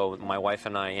months ago, my wife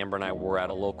and I, Amber and I, were at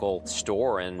a local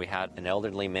store, and we had an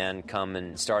elderly man come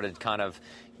and started kind of,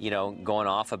 going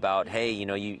off about, hey,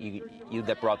 you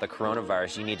that brought the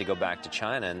coronavirus, you need to go back to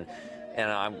China. And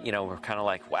I'm, we're kind of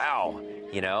like, wow,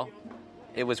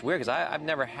 It was weird because I've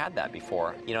never had that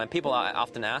before. And people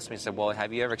often ask me, said, well,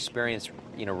 have you ever experienced,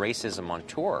 racism on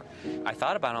tour? I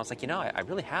thought about it, and I was like, I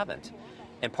really haven't.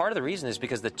 And part of the reason is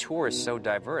because the tour is so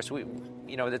diverse.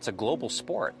 It's a global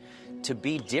sport. To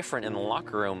be different in the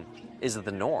locker room is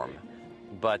the norm.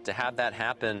 But to have that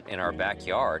happen in our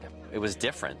backyard, it was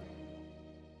different.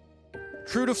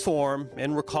 True to form,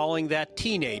 and recalling that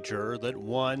teenager that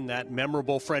won that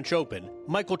memorable French Open,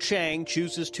 Michael Chang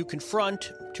chooses to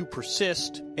confront, to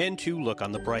persist, and to look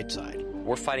on the bright side.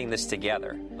 We're fighting this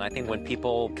together. And I think when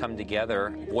people come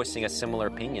together, voicing a similar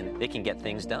opinion, they can get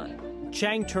things done.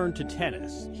 Chang turned to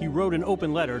tennis. He wrote an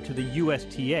open letter to the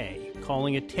USTA,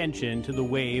 calling attention to the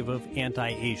wave of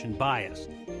anti-Asian bias.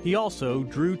 He also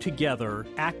drew together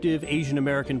active Asian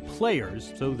American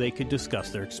players so they could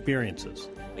discuss their experiences.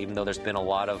 Even though there's been a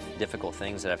lot of difficult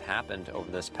things that have happened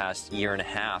over this past year and a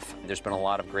half, there's been a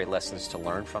lot of great lessons to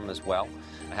learn from as well.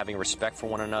 Having respect for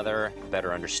one another,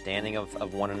 better understanding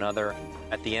of one another.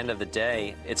 At the end of the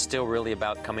day, it's still really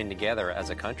about coming together as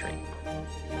a country.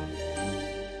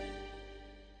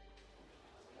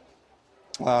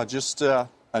 Just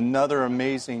another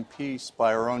amazing piece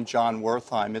by our own John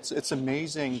Wertheim. It's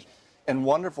amazing and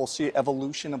wonderful to see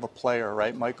evolution of a player,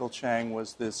 right? Michael Chang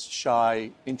was this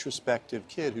shy, introspective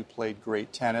kid who played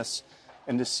great tennis.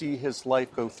 And to see his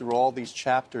life go through all these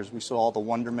chapters, we saw all the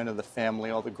wonderment of the family,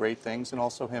 all the great things, and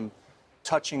also him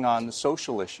touching on the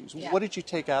social issues. Yeah. What did you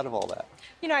take out of all that?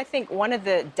 I think one of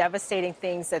the devastating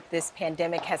things that this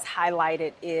pandemic has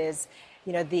highlighted is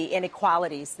the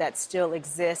inequalities that still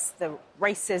exist, the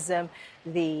racism,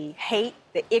 the hate,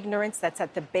 the ignorance that's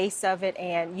at the base of it.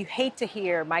 And you hate to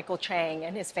hear Michael Chang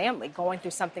and his family going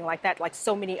through something like that, like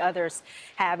so many others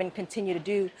have and continue to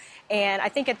do. And I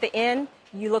think at the end,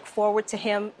 you look forward to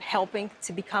him helping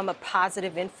to become a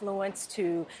positive influence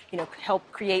to, help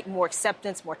create more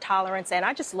acceptance, more tolerance. And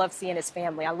I just love seeing his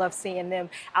family. I love seeing them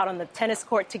out on the tennis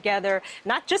court together,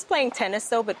 not just playing tennis,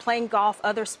 though, but playing golf,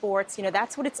 other sports.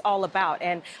 That's what it's all about.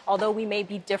 And although we may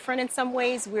be different in some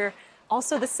ways, we're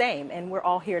also the same, and we're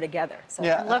all here together. So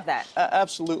I love that.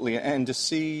 Absolutely. And to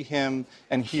see him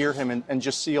and hear him and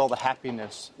just see all the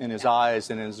happiness in his eyes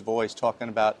and in his voice talking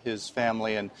about his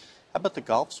family. And how about the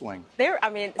golf swing?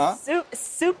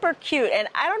 Super cute. And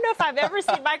I don't know if I've ever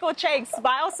seen Michael Chang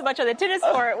smile so much on the tennis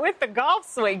court with the golf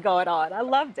swing going on. I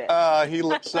loved it. He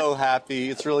looked so happy.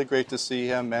 It's really great to see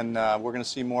him, and we're going to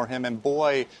see more of him. And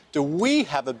boy, do we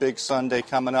have a big Sunday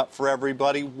coming up for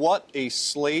everybody. What a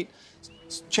slate.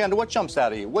 Chanda, what jumps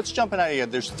out at you? What's jumping out at you?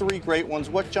 There's three great ones.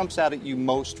 What jumps out at you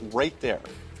most right there?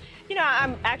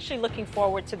 I'm actually looking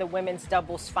forward to the women's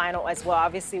doubles final as well.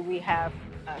 Obviously, we have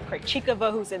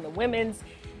Krejcikova, who's in the women's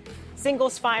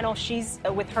singles final. She's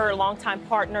with her longtime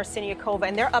partner, Siniakova,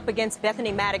 and they're up against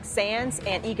Bethany Maddox-Sands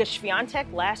and Iga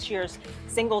Swiatek, last year's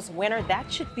singles winner.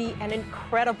 That should be an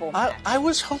incredible match. I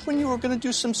was hoping you were going to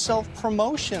do some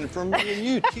self-promotion for me and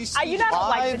you. TC you not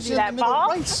like to do that, Paul?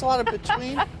 Right slot in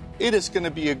between. It is going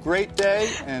to be a great day,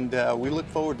 and we look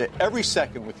forward to every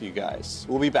second with you guys.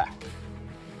 We'll be back.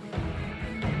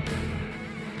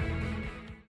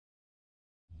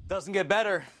 Doesn't get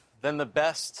better than the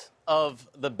best of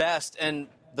the best, and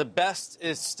the best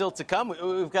is still to come.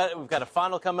 We've got a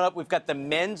final coming up. We've got the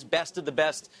men's best of the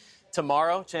best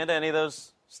tomorrow. Chanda, any of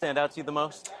those stand out to you the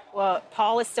most? Well,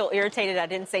 Paul is still irritated I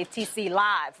didn't say TC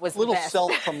Live was the best. Little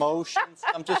self-promotion.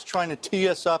 I'm just trying to tee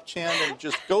us up, Chanda, and it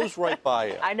just goes right by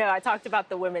you. I know. I talked about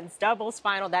the women's doubles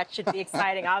final. That should be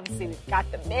exciting. Obviously, we've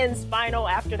got the men's final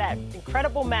after that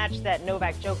incredible match that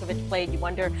Novak Djokovic played. You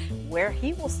wonder where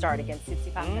he will start against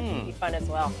Tsitsipas. That should be fun as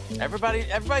well. Everybody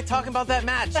talking about that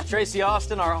match. Tracy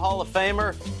Austin, our Hall of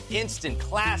Famer. Instant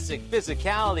classic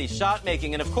physicality, shot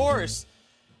making, and of course,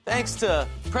 Thanks to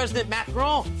President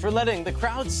Macron for letting the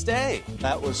crowd stay.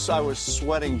 I was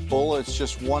sweating bullets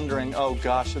just wondering, oh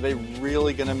gosh, are they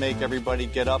really going to make everybody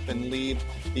get up and leave?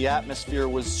 The atmosphere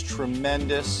was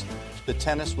tremendous. The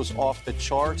tennis was off the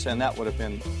charts, and that would have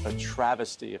been a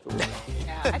travesty if it was.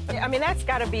 Yeah, I mean, that's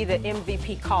got to be the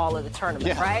MVP call of the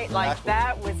tournament, right? Like, exactly.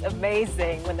 That was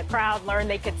amazing. When the crowd learned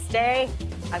they could stay,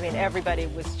 I mean, everybody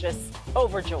was just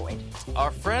overjoyed.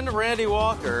 Our friend Randy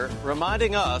Walker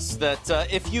reminding us that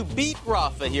if you beat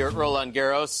Rafa here at Roland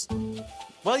Garros,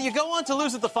 well, you go on to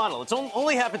lose at the final. It's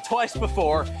only happened twice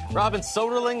before. Robin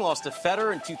Soderling lost to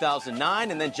Federer in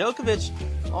 2009, and then Djokovic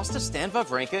lost to Stan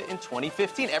Wawrinka in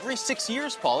 2015. Every 6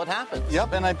 years, Paul, it happens.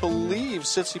 Yep, and I believe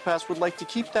Tsitsipas would like to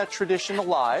keep that tradition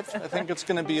alive. I think it's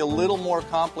going to be a little more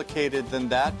complicated than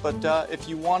that, but if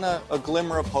you want a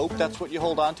glimmer of hope, that's what you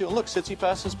hold on to. And look,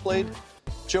 Tsitsipas has played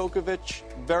Djokovic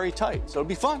very tight, so it'll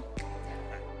be fun.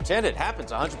 And it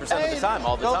happens 100% of the time,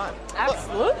 all the time.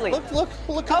 Absolutely.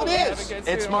 Look how it is.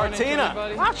 It's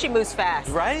Martina. Wow, she moves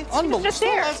fast. Right? Unbelievable. Just Still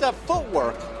there. has that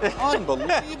footwork.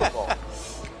 Unbelievable.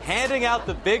 Handing out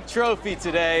the big trophy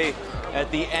today at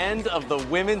the end of the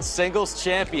Women's Singles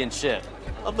Championship.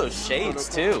 Love those shades,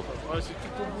 too. Have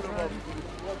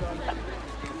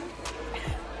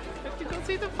to go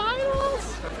see the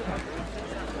finals.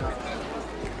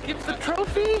 Give the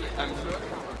trophy.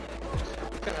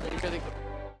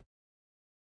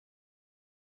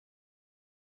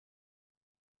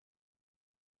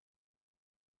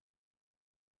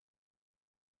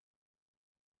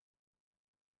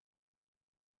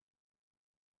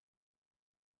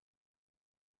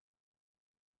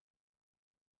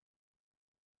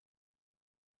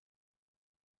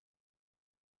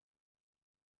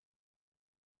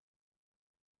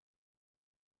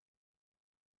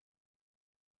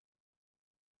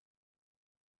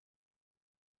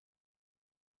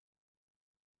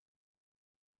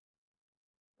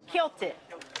 Killed it.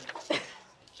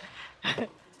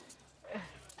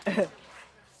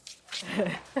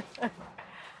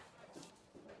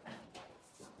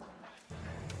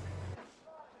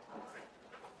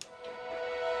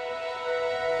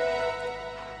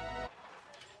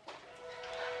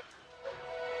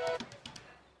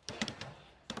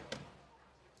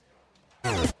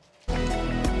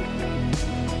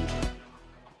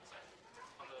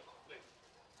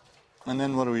 And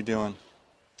then what are we doing?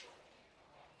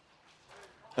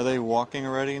 Are they walking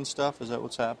already and stuff? Is that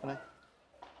what's happening?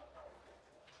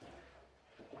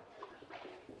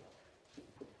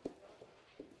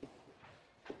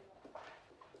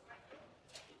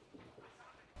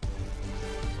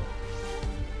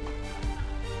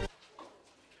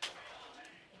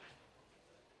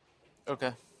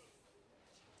 Okay.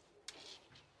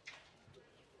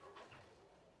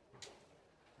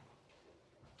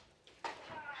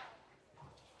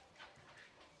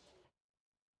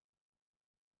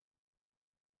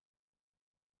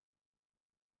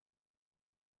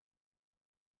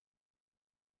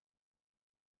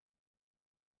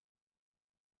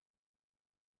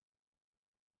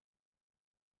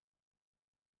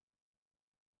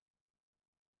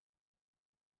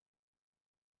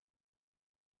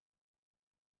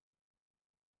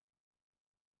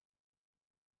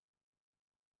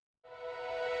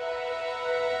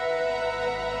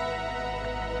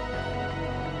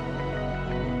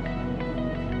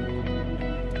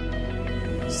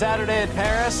 Saturday at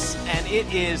Paris, and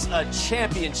it is a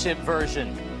championship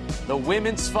version. The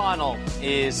women's final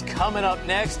is coming up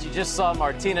next. You just saw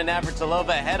Martina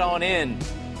Navratilova head on in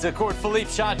to court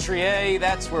Philippe Chatrier.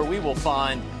 That's where we will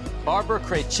find Barbara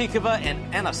Krejcikova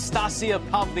and Anastasia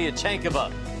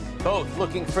Pavlyuchenkova, both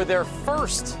looking for their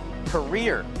first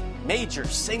career major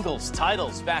singles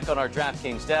titles back on our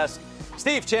DraftKings desk.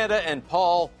 Steve Chanda and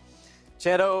Paul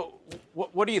Chando,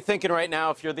 what are you thinking right now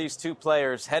if you're these two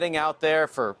players heading out there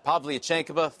for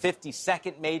Pavlyuchenkova,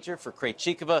 52nd major, for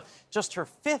Krejcikova, just her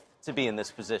 5th to be in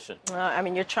this position? I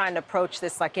mean, you're trying to approach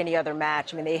this like any other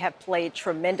match. I mean, they have played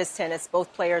tremendous tennis,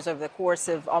 both players, over the course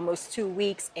of almost 2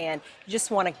 weeks, and you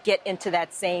just want to get into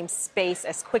that same space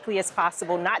as quickly as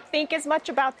possible, not think as much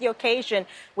about the occasion,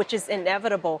 which is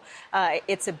inevitable.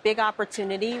 It's a big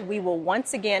opportunity. We will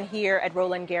once again here at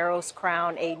Roland Garros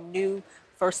crown a new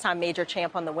first-time major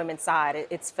champ on the women's side.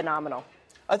 It's phenomenal.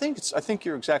 I think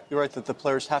you're exactly right that the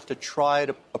players have to try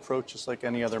to approach this like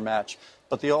any other match,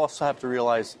 but they also have to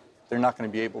realize they're not going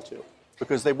to be able to,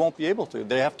 because they won't be able to.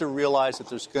 They have to realize that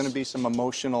there's going to be some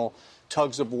emotional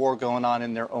tugs of war going on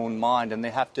in their own mind, and they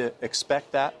have to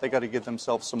expect that. They got to give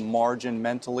themselves some margin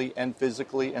mentally and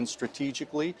physically and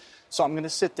strategically. So I'm going to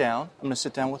sit down. I'm going to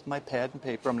sit down with my pad and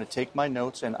paper. I'm going to take my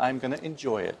notes, and I'm going to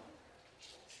enjoy it.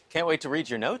 Can't wait to read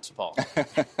your notes, Paul.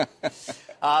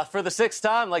 For the 6th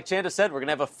time, like Chanda said, we're going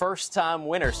to have a first-time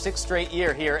winner, 6th straight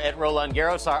year here at Roland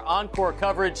Garros. Our encore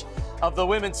coverage of the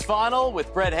women's final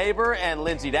with Brett Haber and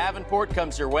Lindsay Davenport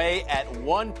comes your way at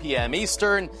 1 p.m.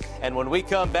 Eastern. And when we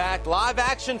come back, live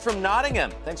action from Nottingham.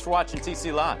 Thanks for watching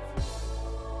TC Live.